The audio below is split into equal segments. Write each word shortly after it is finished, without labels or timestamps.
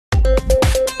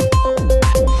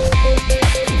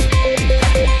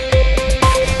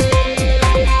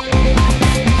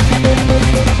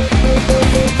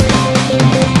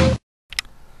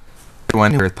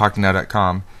everyone, we're with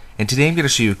Pocketnow.com, and today I'm going to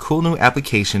show you a cool new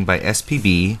application by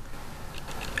SPB,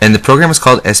 and the program is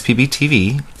called SPB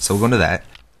TV, so we'll go into that.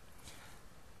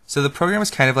 So the program is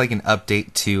kind of like an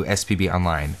update to SPB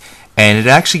Online, and it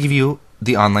actually gives you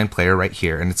the online player right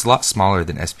here, and it's a lot smaller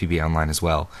than SPB Online as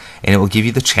well, and it will give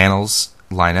you the channels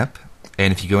lineup,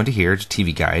 and if you go into here to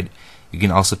TV Guide, you can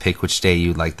also pick which day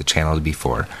you'd like the channel to be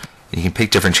for. And you can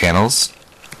pick different channels.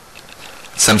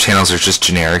 Some channels are just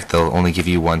generic, they'll only give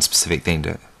you one specific thing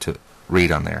to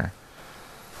read on there.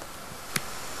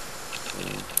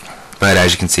 But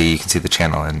as you can see the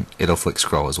channel and it'll flick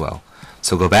scroll as well.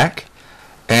 So go back,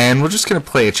 and we're just going to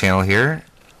play a channel here.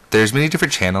 There's many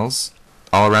different channels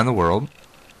all around the world.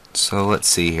 So let's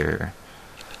see here.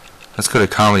 Let's go to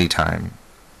Comedy Time.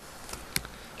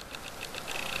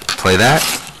 Play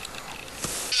that.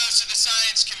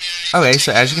 Okay,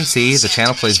 so as you can see, the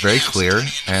channel plays very clear,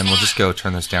 and we'll just go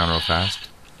turn this down real fast.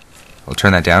 We'll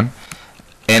turn that down.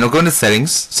 And we'll go into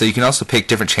settings, so you can also pick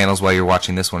different channels while you're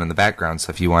watching this one in the background. So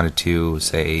if you wanted to,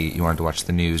 say, you wanted to watch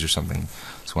the news or something,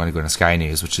 so you want to go into Sky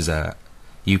News, which is a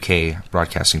UK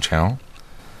broadcasting channel.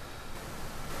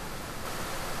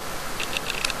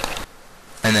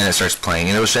 And then it starts playing,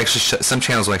 and it will actually some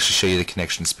channels will actually show you the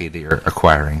connection speed that you're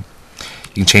acquiring.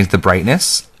 You can change the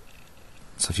brightness.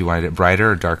 So if you wanted it brighter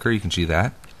or darker, you can do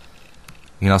that.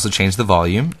 You can also change the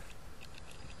volume.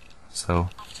 So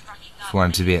if you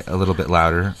want it to be a little bit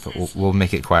louder, but we'll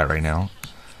make it quiet right now.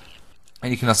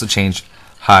 And you can also change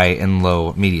high and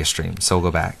low media stream. So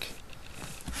we'll go back.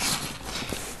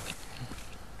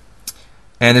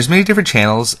 And there's many different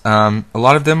channels. A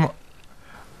lot of them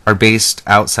are based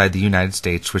outside the United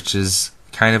States, which is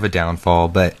kind of a downfall,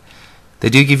 but they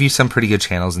do give you some pretty good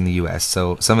channels in the US,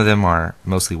 so some of them are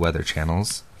mostly weather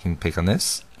channels. You can pick on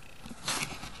this.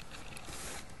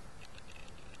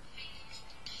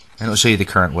 And it'll show you the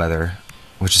current weather,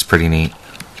 which is pretty neat.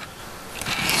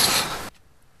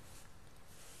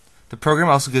 The program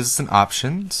also gives us some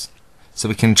options, so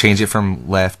we can change it from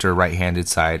left or right-handed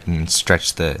side and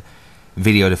stretch the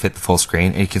video to fit the full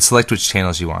screen, and you can select which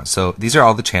channels you want. So these are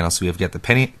all the channels. So we have got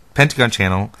the Pentagon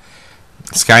channel,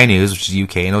 Sky News, which is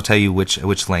UK, and it'll tell you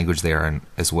which language they are in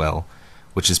as well,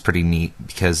 which is pretty neat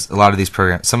because a lot of these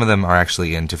programs, some of them are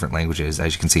actually in different languages,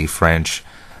 as you can see, French,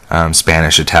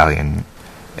 Spanish, Italian,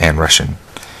 and Russian.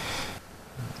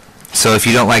 So if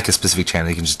you don't like a specific channel,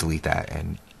 you can just delete that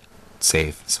and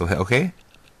save. So hit OK.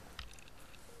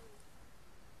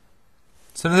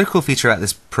 So another cool feature about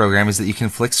this program is that you can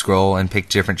flick scroll and pick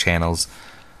different channels.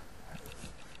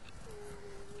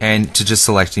 And to just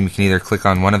select them, you can either click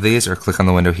on one of these or click on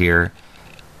the window here,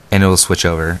 and it will switch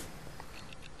over.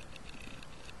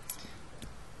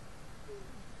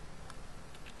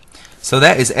 So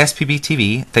that is SPB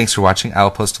TV. Thanks for watching. I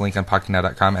will post a link on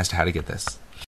Pocketnow.com as to how to get this.